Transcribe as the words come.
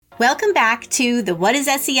Welcome back to the What is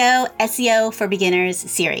SEO? SEO for Beginners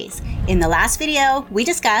series. In the last video, we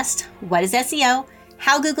discussed what is SEO,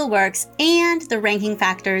 how Google works, and the ranking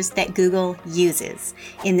factors that Google uses.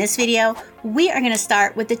 In this video, we are going to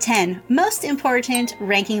start with the 10 most important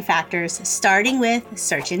ranking factors, starting with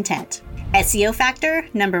search intent. SEO factor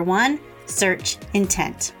number 1, search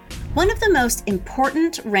intent. One of the most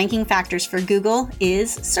important ranking factors for Google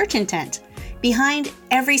is search intent. Behind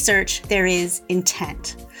every search, there is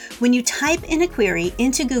intent. When you type in a query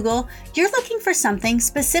into Google, you're looking for something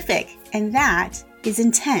specific, and that is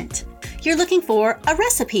intent. You're looking for a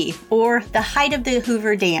recipe, or the height of the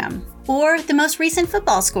Hoover Dam, or the most recent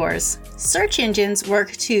football scores. Search engines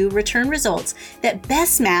work to return results that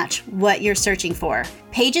best match what you're searching for.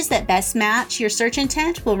 Pages that best match your search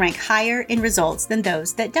intent will rank higher in results than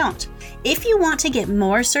those that don't. If you want to get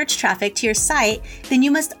more search traffic to your site, then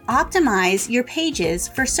you must optimize your pages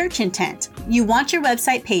for search intent. You want your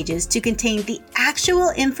website pages to contain the actual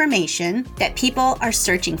information that people are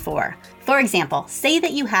searching for. For example, say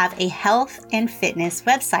that you have a health and fitness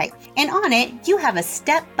website, and on it, you have a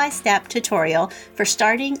step-by-step tutorial for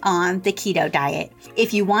starting on the keto diet.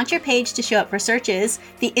 If you want your page to show up for searches,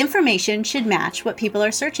 the information should match what people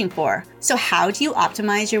are searching for. So how do you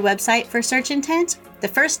optimize your website for search intent? The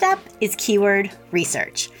first step is keyword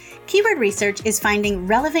research. Keyword research is finding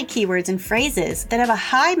relevant keywords and phrases that have a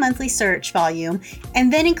high monthly search volume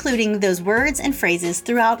and then including those words and phrases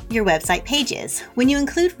throughout your website pages. When you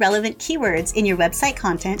include relevant keywords in your website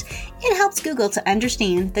content, it helps Google to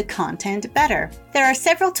understand the content better. There are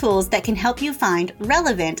several tools that can help you find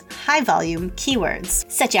relevant high-volume keywords,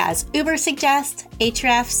 such as Ubersuggest,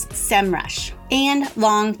 Ahrefs, SEMrush, and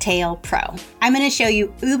Longtail Pro. I'm going to show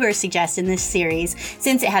you Ubersuggest in this series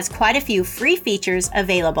since it has quite a few free features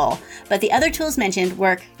available, but the other tools mentioned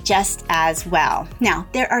work just as well. Now,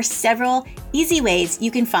 there are several easy ways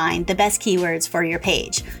you can find the best keywords for your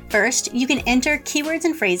page. First, you can enter keywords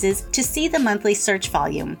and phrases to see the monthly search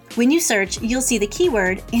volume. When you search, you'll see the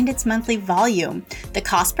keyword and its monthly volume, the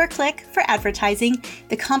cost per click for advertising,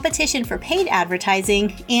 the competition for paid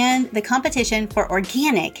advertising, and the competition for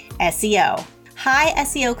organic SEO. High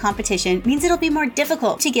SEO competition means it'll be more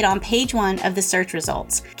difficult to get on page 1 of the search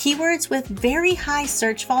results. Keywords with very high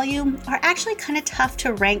search volume are actually kind of tough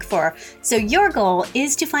to rank for, so your goal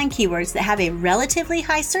is to find keywords that have a relatively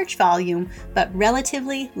high search volume but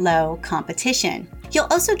relatively low competition. You'll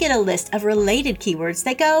also get a list of related keywords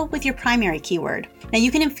that go with your primary keyword. Now you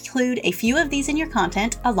can include a few of these in your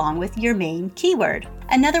content along with your main keyword.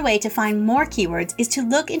 Another way to find more keywords is to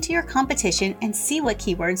look into your competition and see what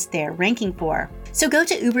keywords they're ranking for. So go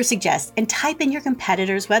to Ubersuggest and type in your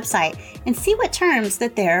competitor's website and see what terms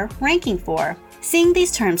that they're ranking for. Seeing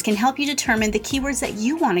these terms can help you determine the keywords that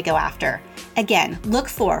you want to go after. Again, look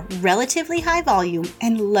for relatively high volume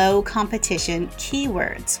and low competition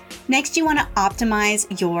keywords. Next, you want to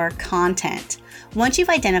optimize your content. Once you've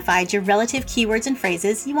identified your relative keywords and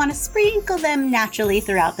phrases, you want to sprinkle them naturally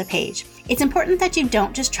throughout the page. It's important that you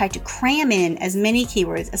don't just try to cram in as many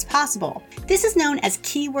keywords as possible. This is known as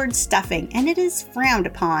keyword stuffing, and it is frowned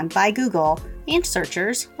upon by Google and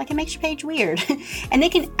searchers, like it makes your page weird, and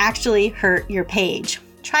it can actually hurt your page.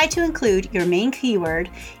 Try to include your main keyword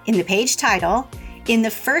in the page title, in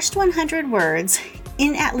the first 100 words,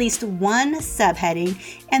 in at least one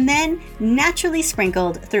subheading, and then naturally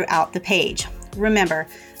sprinkled throughout the page. Remember,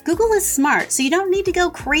 Google is smart, so you don't need to go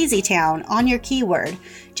crazy town on your keyword.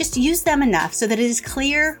 Just use them enough so that it is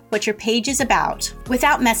clear what your page is about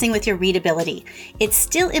without messing with your readability. It's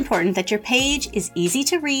still important that your page is easy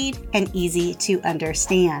to read and easy to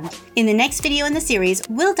understand. In the next video in the series,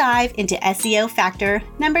 we'll dive into SEO factor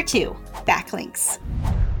number 2, backlinks.